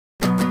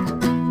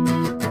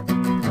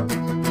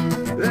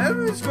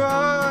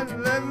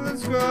leveling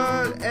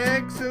squad,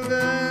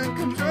 excellent.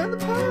 Come join the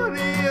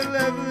party, a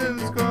leveling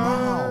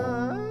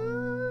squad.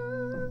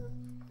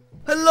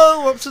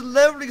 Hello, up to the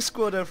leveling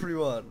squad,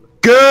 everyone.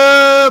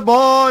 Good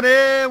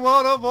morning,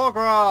 World of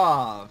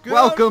Warcraft.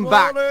 Welcome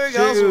back to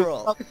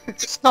Azeroth.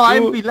 This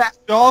time we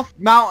left off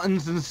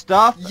mountains and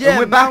stuff. Yeah, and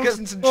we're back at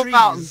mountains and more trees.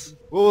 mountains.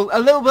 Well, a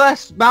little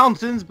less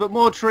mountains, but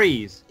more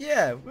trees.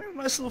 Yeah, we're in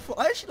a nice little.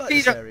 I actually like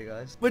this area,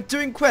 guys. We're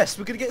doing quests.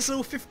 We're gonna get to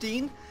level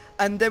 15,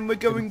 and then we're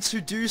going to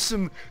do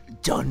some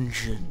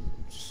dungeons.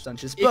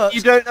 But if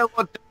you don't know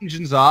what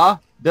dungeons are,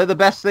 they're the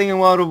best thing in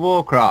World of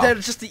Warcraft. they're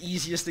just the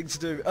easiest thing to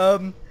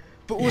do.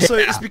 But also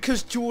it's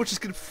because George is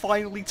gonna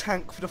finally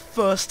tank for the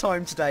first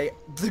time today.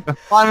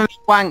 Finally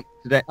wanked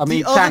today. I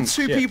mean, the other tanked,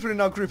 two shit. people in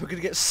our group are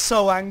gonna get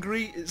so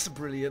angry. It's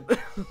brilliant.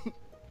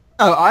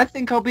 Oh, I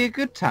think I'll be a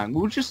good tank.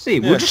 We'll just see.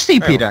 Yeah. We'll just see,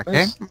 Oh, Peter.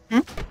 Okay?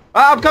 nice.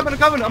 I'm coming.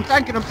 I'm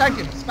tanking.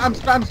 Spam,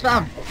 spam,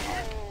 spam.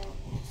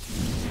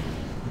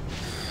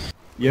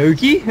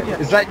 Yogi? Yeah.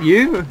 Is that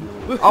you?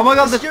 Oh my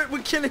god, we're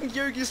killing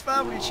Yogi's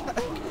family, Jack.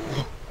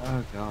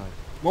 Oh god.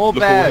 More Look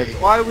bears. away.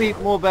 Why are we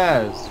more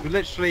bears? We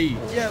literally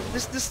Yeah,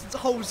 this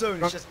whole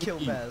zone is just kill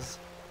bears.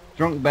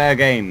 drunk bear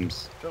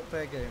games. Drop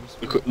bear games.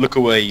 Look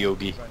away,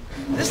 Yogi.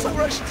 This time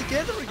we're actually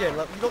together again.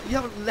 Like you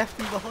haven't left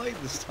me behind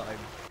this time.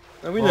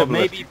 No, we Or never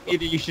maybe left you.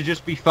 Peter, you should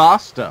just be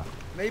faster.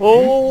 Maybe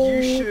Oh.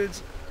 you should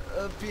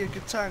be a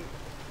good tank.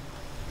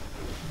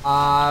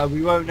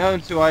 We won't know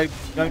until I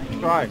don't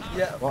try.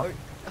 Yeah. What?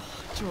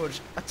 George,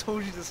 I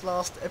told you this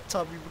last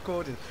time we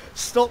recorded.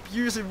 Stop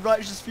using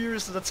Righteous Fury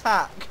as an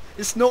attack.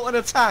 It's not an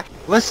attack.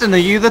 Listen, are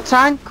you the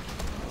tank?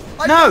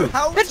 I know No!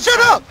 how Then to shut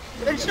tank. up!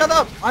 Then shut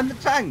up! I'm the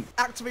tank!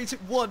 Activate it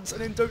once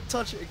and then don't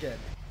touch it again.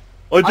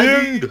 I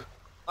did!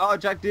 Oh,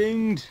 Jack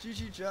dinged.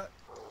 GG, Jack.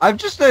 I've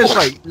just noticed,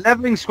 like,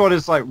 leveling squad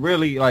is, like,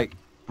 really, like,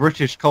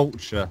 British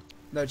culture.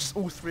 No, just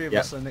all three of Yep.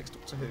 us are next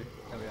Doctor Who.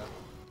 There we are.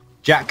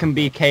 Jack can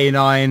be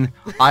K9,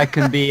 I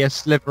can be a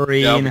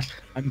Slytherin, Yeah.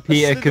 and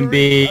Peter can Slytherin?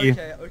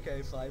 be...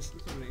 Okay, fine.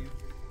 Slytherin.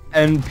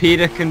 And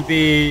Peter can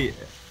be...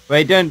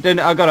 Wait, don't...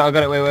 I got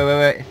it,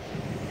 wait.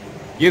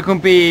 You can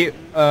be,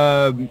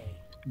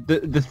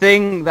 the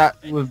thing that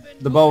with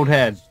the bald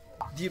head.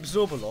 The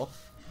Absorbaloff.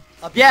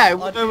 Yeah,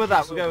 we'll go with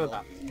that,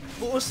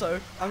 But also,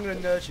 I'm gonna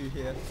nerd you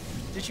here.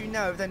 Did you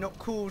know they're not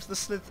called the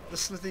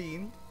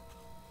Slitheen?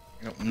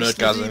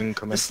 Nerdgasm The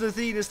coming.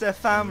 Slitheen is their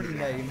family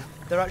name.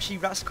 They're actually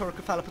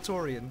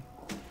Ratsicoricophalopatorian.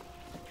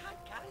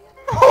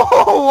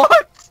 Oh,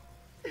 what?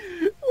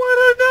 What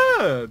a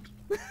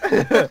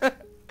nerd!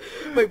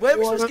 Wait, where are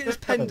we What supposed to a get this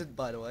nerd. pendant,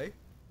 by the way?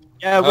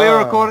 Yeah, we're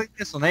Ah. recording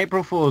this on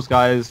April Fool's,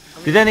 guys.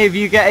 Did any of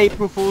you get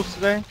April Fool's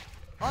today?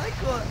 I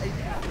got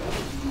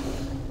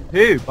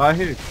Who? By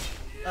who?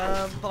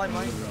 by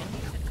Minecraft.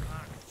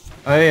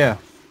 Oh yeah.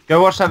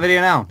 Go watch that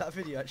video now. That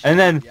video actually. And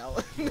then-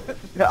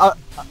 Yeah.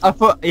 I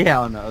thought, yeah,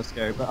 I know, it was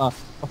scary, but I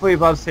thought you were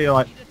about to say,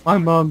 like, my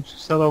mum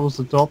said I was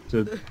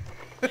adopted.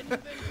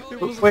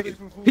 It wasn't Wait,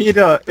 April Fool's.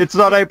 Peter, it's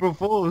not April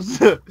Fool's.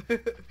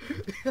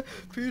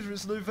 Peter,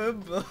 it's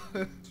November.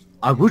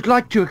 I would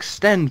like to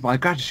extend my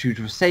gratitude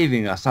for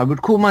saving us. I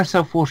would call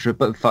myself fortunate,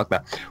 but fuck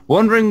that.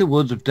 Wandering the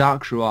woods of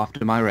Darkshire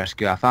after my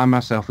rescue, I found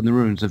myself in the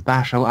ruins of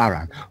Bashal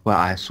Aran, where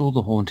I saw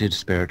the haunted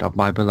spirit of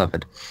my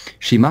beloved.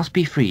 She must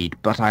be freed,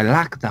 but I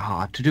lack the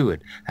heart to do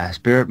it. Her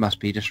spirit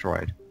must be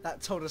destroyed.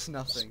 That told us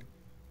nothing.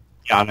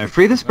 Yeah, I know.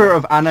 Free the spirit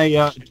of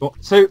Anna.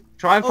 So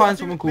try and Oh, I find think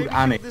someone called maybe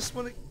Annie. Kill this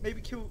one, maybe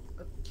kill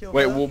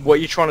Wait, her. what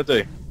are you trying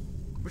to do?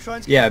 We're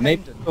trying to get Yeah, the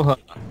maybe pendant. kill her.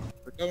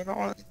 We're going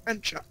on an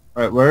adventure.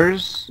 Right, where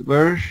is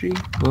she?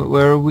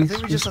 Where are we? I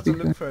think we just have to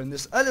supposed look for her in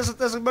this. Oh, there's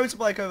a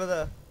motorbike over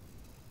there.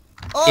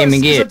 Oh, Give me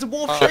it's a it.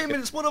 dwarf Oh. shaman.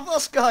 It's one of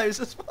us, guys.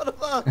 It's one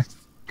of us.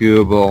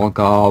 Gobble,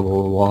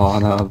 gobble,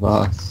 one of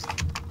us.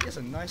 He has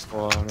a nice hat.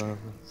 Oh, no.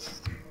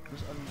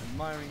 I'm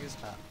admiring his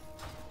hat.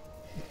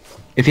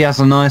 If he has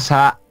a nice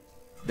hat,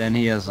 then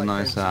he has a Like,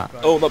 nice favorite hat.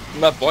 subscriber. Oh,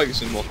 that bike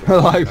is in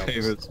what? Like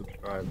favorite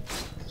subscribe.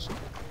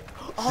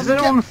 Oh, Is we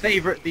anyone get-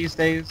 favorite these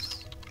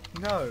days?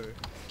 No.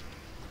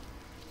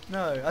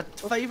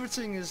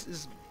 Favoriting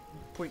is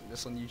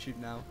pointless on YouTube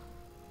now.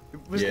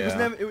 It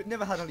Yeah.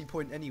 never had any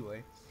point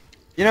anyway.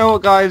 You know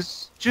what,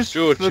 guys? Just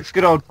George. for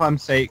good old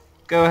time's sake,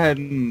 go ahead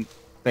and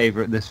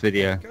favorite this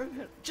video. Go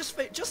ahead.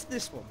 Just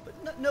this one,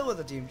 but no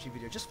other DMG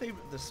video. Just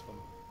favorite this one.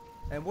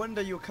 And one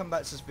day you'll come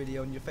back to this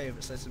video on your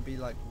favorites list and be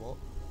like, what?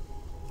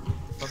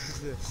 The fuck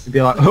is this? You'd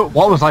be like, oh,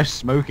 what was I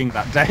smoking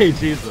that day?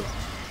 Jesus.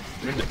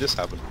 When did this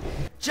happen?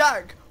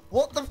 Jack,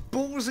 what the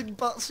balls and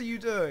butts are you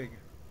doing?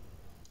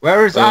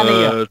 Where is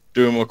Ania?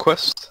 Doing my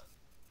quest.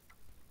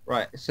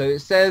 Right, so it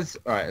says...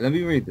 Alright, let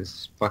me read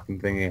this fucking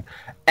thing here.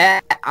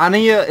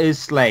 Ania is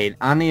slain.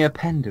 Ania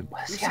Pendant. We're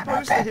Where's the Ania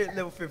supposed to Pendant? hit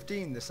level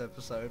 15 this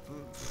episode,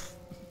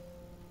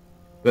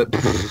 But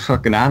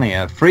fucking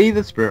Ania. Free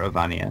the spirit of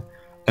Ania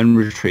and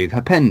retrieve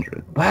her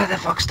pendant. Where the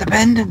fuck's the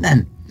pendant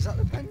then? is that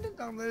the pendant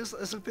down there?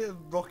 There's a bit of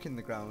rock in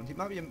the ground. It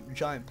might be a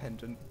giant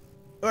pendant.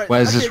 Alright,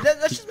 Where's okay, this-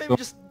 let's just maybe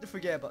just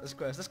forget about this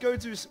quest. Let's go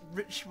into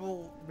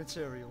ritual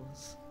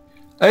materials.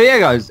 Oh yeah,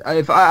 guys.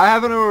 If I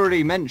haven't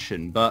already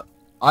mentioned, but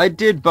I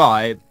did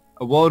buy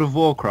a World of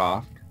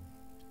Warcraft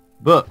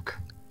book.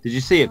 Did you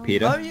see it,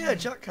 Peter? Oh yeah,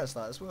 Jack has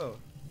that as well.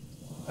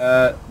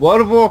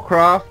 World of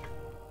Warcraft,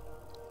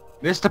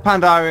 Mr.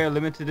 Pandaria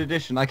limited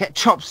edition. I get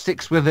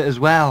chopsticks with it as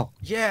well.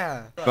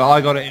 Yeah. But I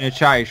got it in a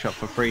charity shop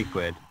for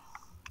 £3.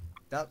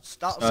 That's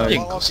It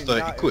costs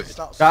 30 quid.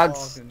 That's,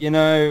 bargain. you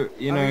know, I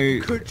mean,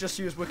 you could just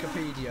use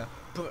Wikipedia,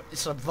 but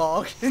it's a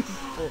bargain.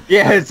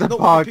 Yeah, it's a not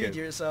bargain.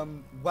 Wikipedia, it's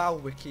WoW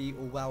Wiki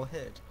or WoW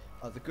Head.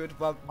 The good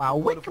Wow,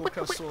 World of wiki,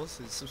 Warcraft wiki,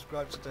 sources.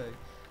 Subscribe today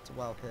to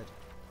WoW Head.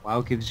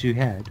 WoW gives you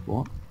head.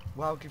 What?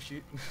 WoW gives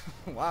you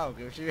WoW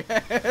gives you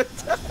head.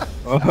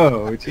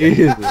 Oh,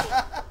 Jesus.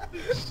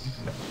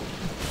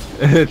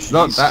 It's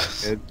not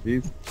that good,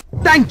 please.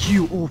 Thank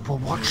you all for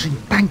watching.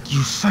 Thank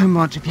you so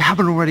much. If you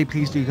haven't already,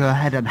 please do go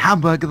ahead and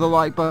hamburger the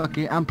like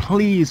button. And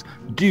please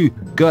do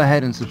go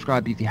ahead and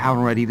subscribe if you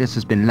haven't already. This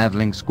has been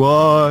Leveling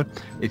Squad.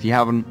 If you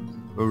haven't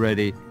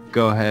already,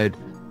 go ahead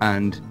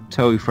and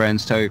tell your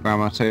friends, tell your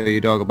grandma, tell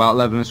your dog about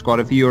Leveling Squad.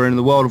 If you're in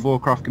the World of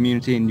Warcraft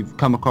community and you've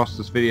come across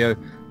this video,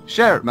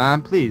 share it,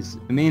 man, please.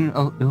 It'll mean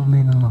a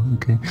lot,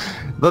 okay?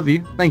 Love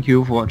you. Thank you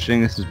all for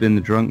watching. This has been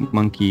the Drunk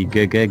Monkey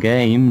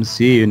Game.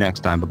 See you next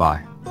time.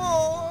 Bye-bye. Bye.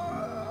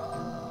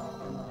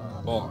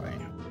 Bye.